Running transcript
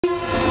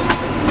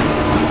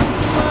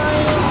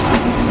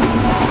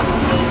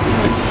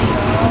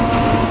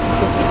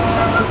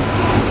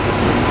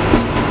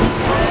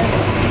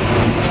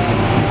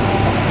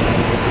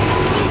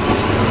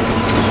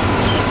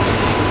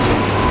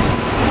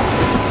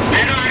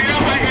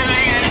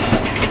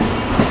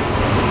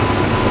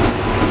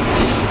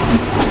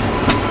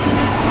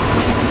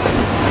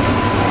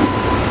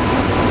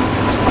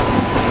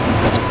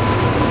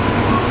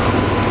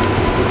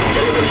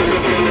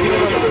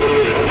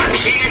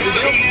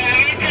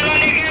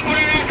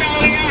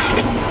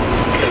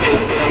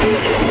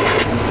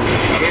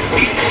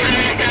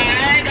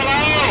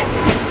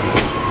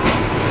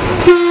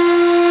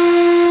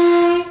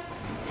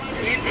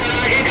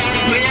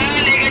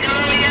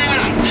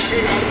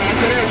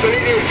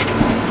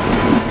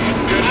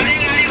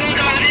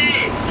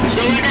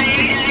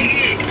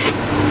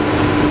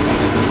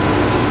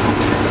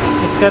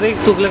इसका रेक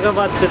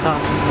तुगलकाबाद पे था।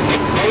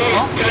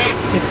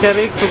 इसका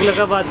रेक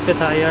तुगलकाबाद पे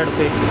था, यार्ड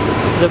पे,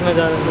 जब मैं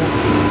जा रहा था।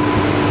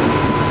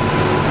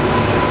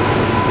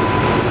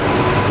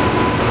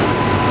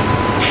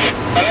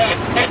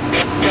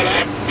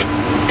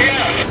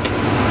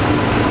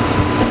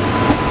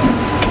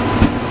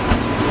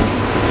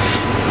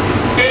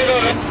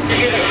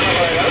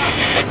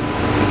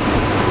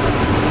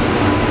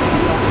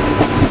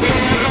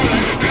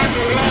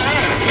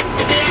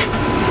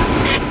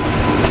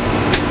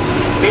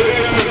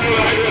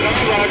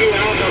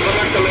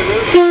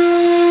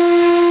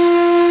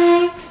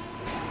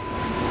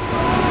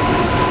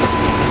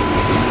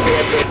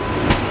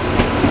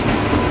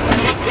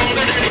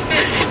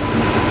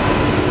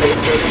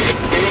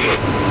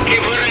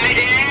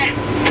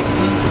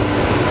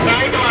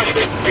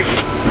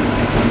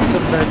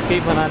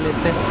 बना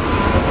लेते हैं।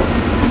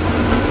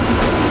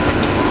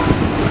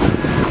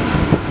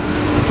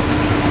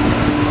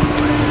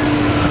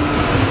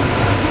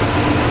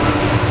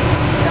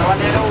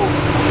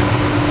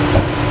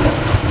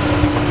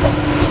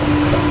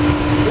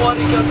 वो आ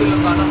रही क्या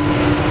तेलंगाना?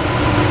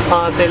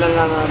 हाँ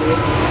तेलंगाना आ रही है।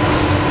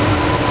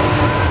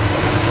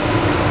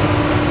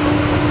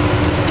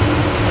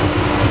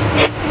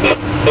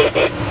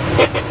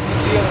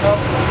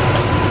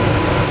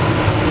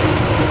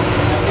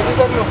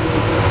 कर लो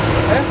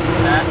है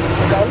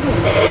निकाल लो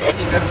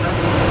नहीं करना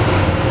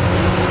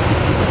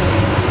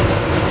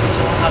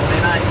छोड़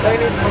देना इसका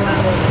नहीं छोड़ना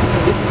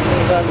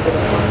निकाल दो।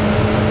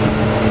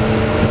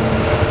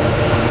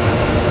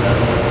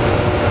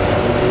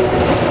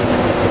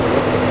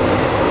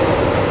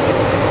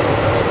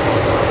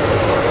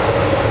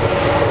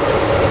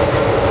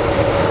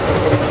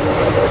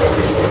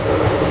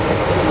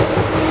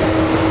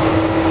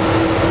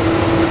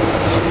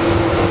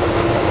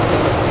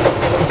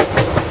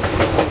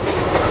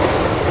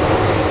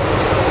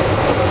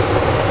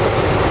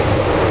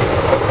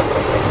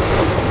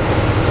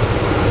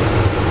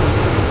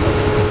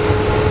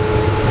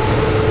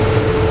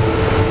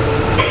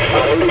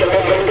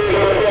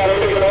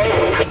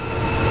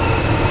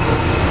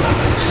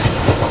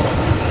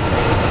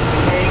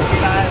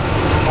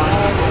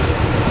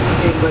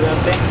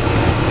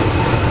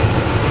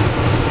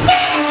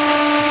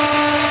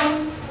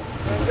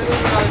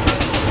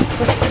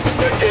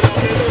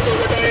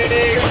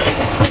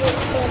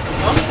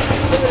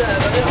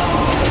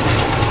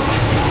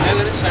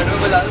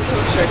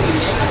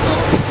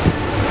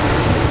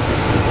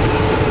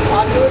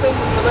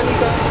 पता नहीं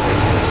कहाँ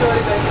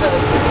वाली बैंक से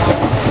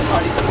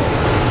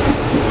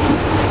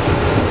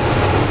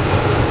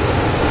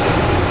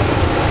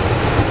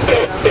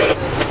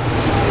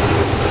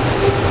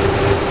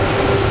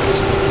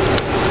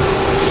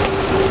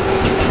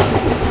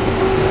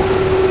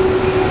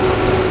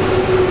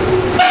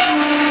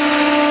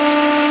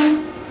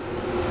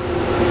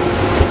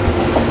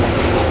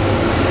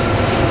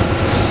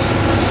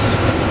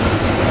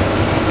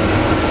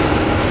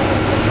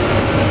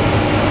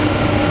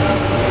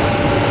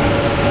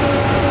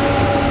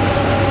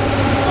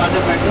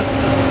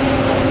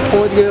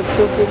पहुँच गए। अब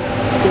तो फिर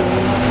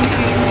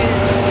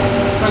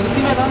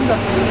प्रगति मैदान का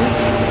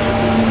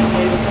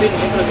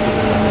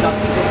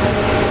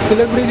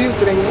तिलक ब्रिज ही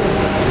उतरेंगे।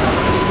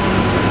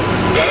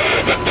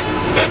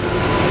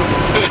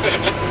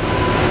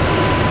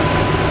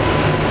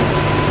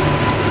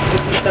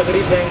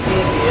 तगड़ी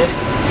बैंकिंग है।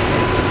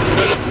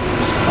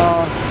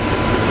 हाँ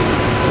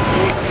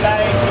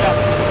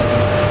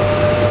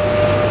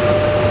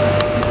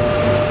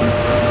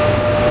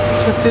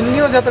स्टिल नहीं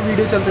हो जाता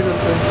वीडियो चलते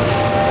चलते?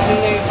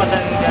 नहीं पता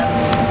नहीं क्या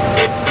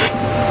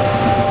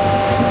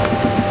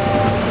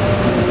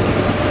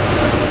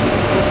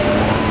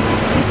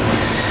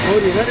हो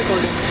रही है ना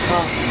रिकॉर्डिंग?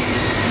 हाँ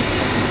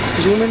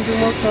जूम इन जूम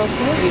आउट था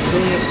उसको।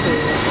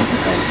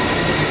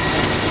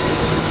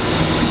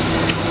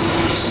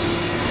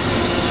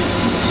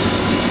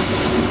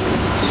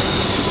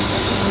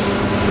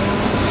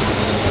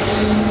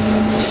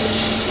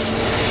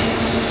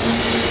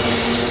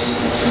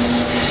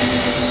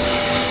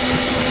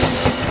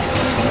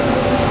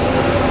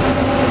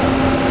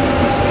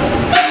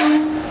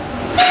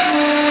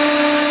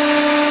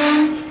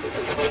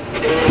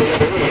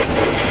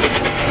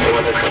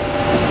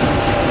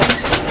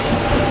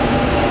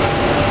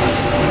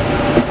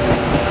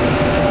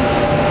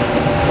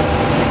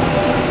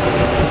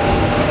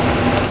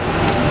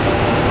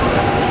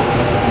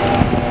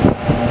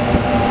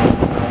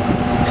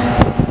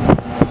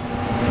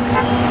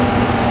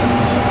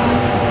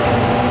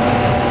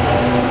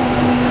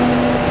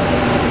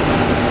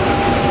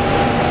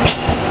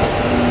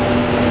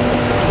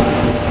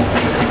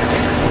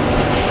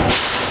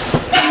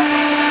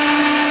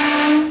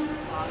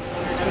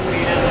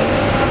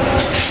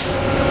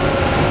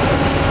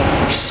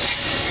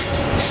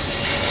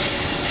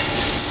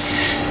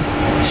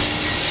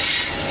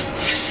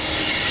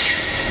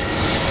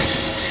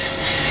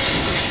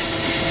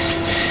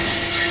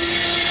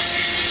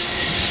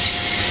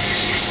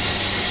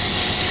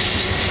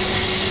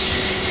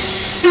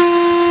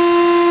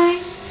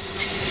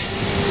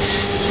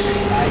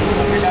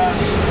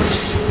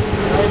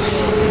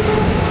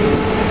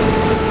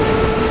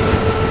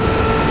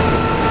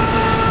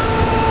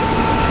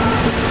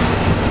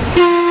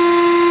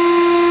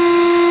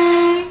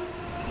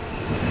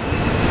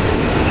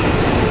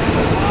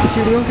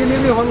 गाड़ियों के लिए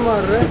भी हॉर्न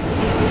मार रहे हैं।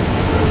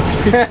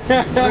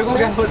 मेरे को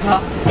क्या पता।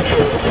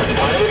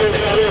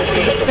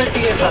 इसका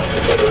टी ऐसा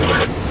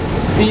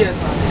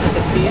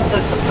अच्छा टी है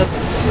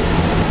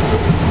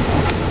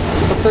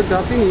 70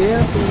 जाती नहीं है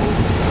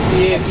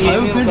ये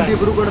उस दिन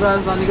डिब्रूगढ़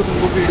राजधानी का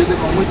तुमको वीडियो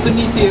दिखाऊंगा,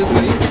 इतनी तेज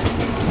गई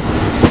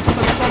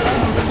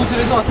 70 कुछ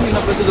नहीं तो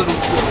 80-90 तो जरूर।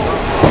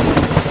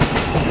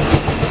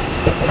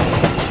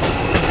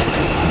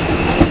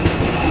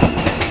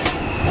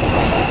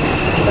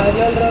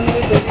 रन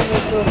में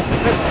तो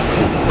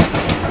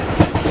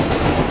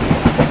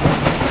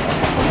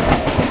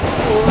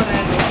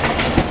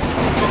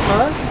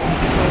हाँ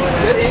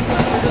एक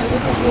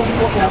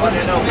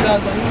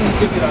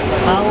नीचे भी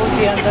हाँ वो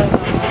सियादा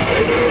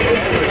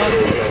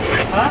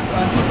हाँ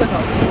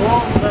वो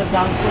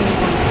जानपुर नहीं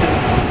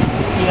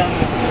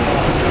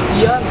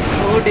यार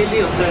वो डेली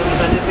होता है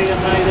उनका, जैसे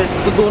अपना इधर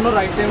तो दोनों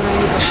राइट टाइम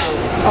रहेंगे।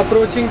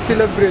 Approaching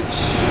Tilak bridge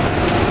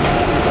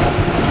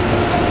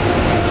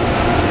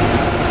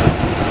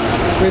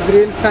with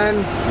real fan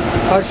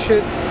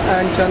harshit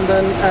and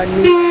chandan and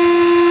me।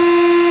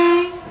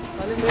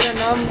 मेरे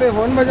नाम पे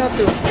हॉर्न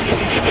बजाते हो।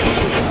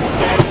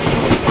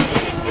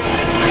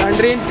 and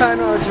real fan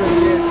arjun,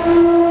 yes।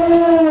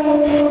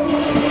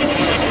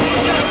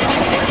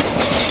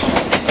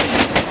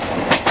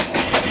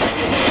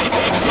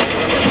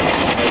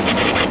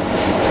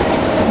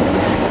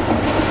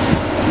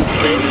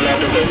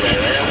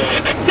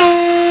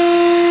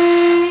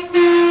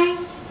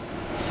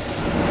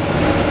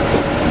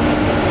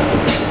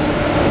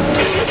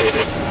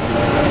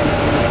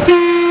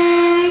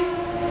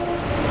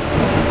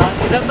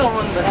 इधर तो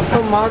हॉर्न बस अब तो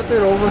मारते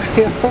रहो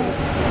भैया।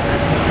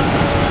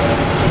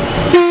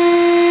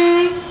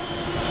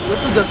 ये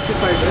तो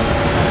जस्टिफाइड है।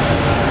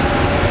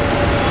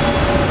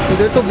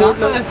 इधर तो बोर्ड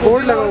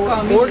लगा हुआ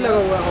है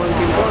हॉर्न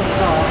की।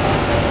 अच्छा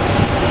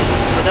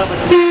बजा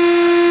बजा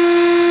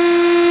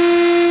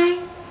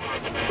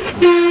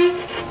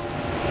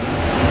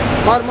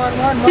मार मार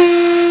मार मार।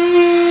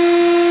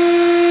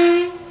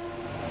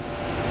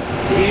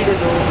 भीड़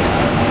दो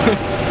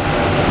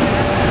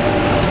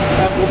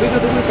वो भी तो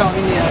कोई काम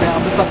ही नहीं आ रहा है यहाँ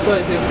पे, सब तो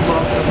ऐसे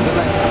क्रॉस करते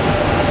हैं।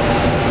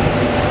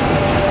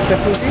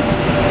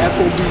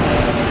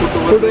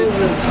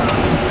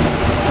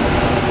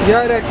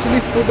 यार एक्चुअली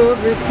फुट ओवर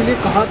ब्रिज के लिए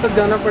कहाँ तक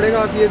जाना पड़ेगा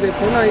आप ये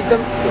देखो ना, एकदम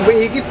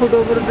एक ही फुट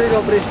ओवर ब्रिज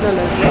ऑपरेशनल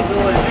है।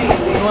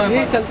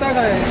 ये चलता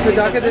कहाँ है इसमें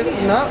जाके देख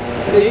ना,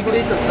 एक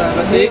नहीं चलता है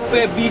बस, एक पे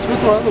बीच में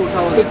थोड़ा सा उठा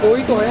हुआ है,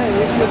 कोई तो है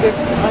इसमें देख।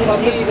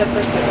 इधर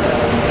तक चलता है।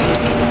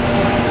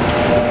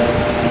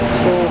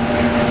 So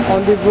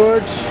on the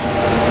verge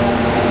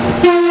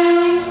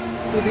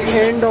to the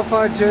end of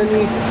our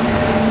journey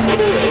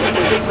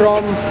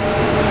from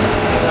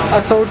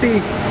Asoti,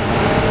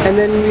 and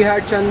then we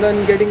had Chandan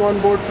getting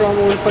on board from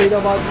old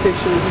Faridabad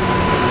station,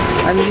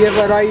 and we have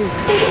arrived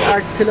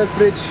at Tilak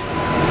Bridge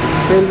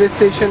railway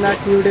station at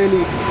New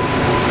Delhi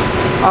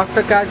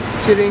after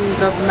capturing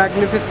the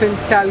magnificent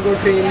Talgo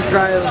train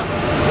trial.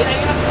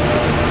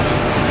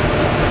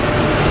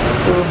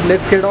 So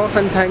let's get off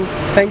and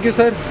thank you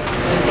sir,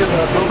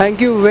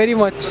 thank you very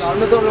much।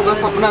 हमने तो हम लोग का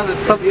सपना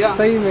सब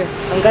सही में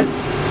uncle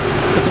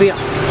शुक्रिया।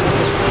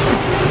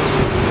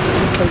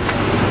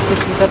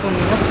 तो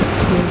नहीं ना,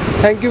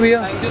 थैंक यू भैया।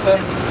 Thank you sir.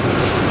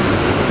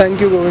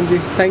 Thank you Govind ji,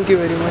 thank you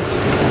very much.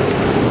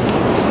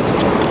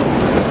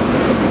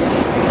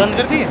 बंद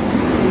कर दिए?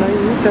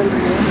 नहीं चल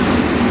रही है,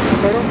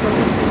 करो।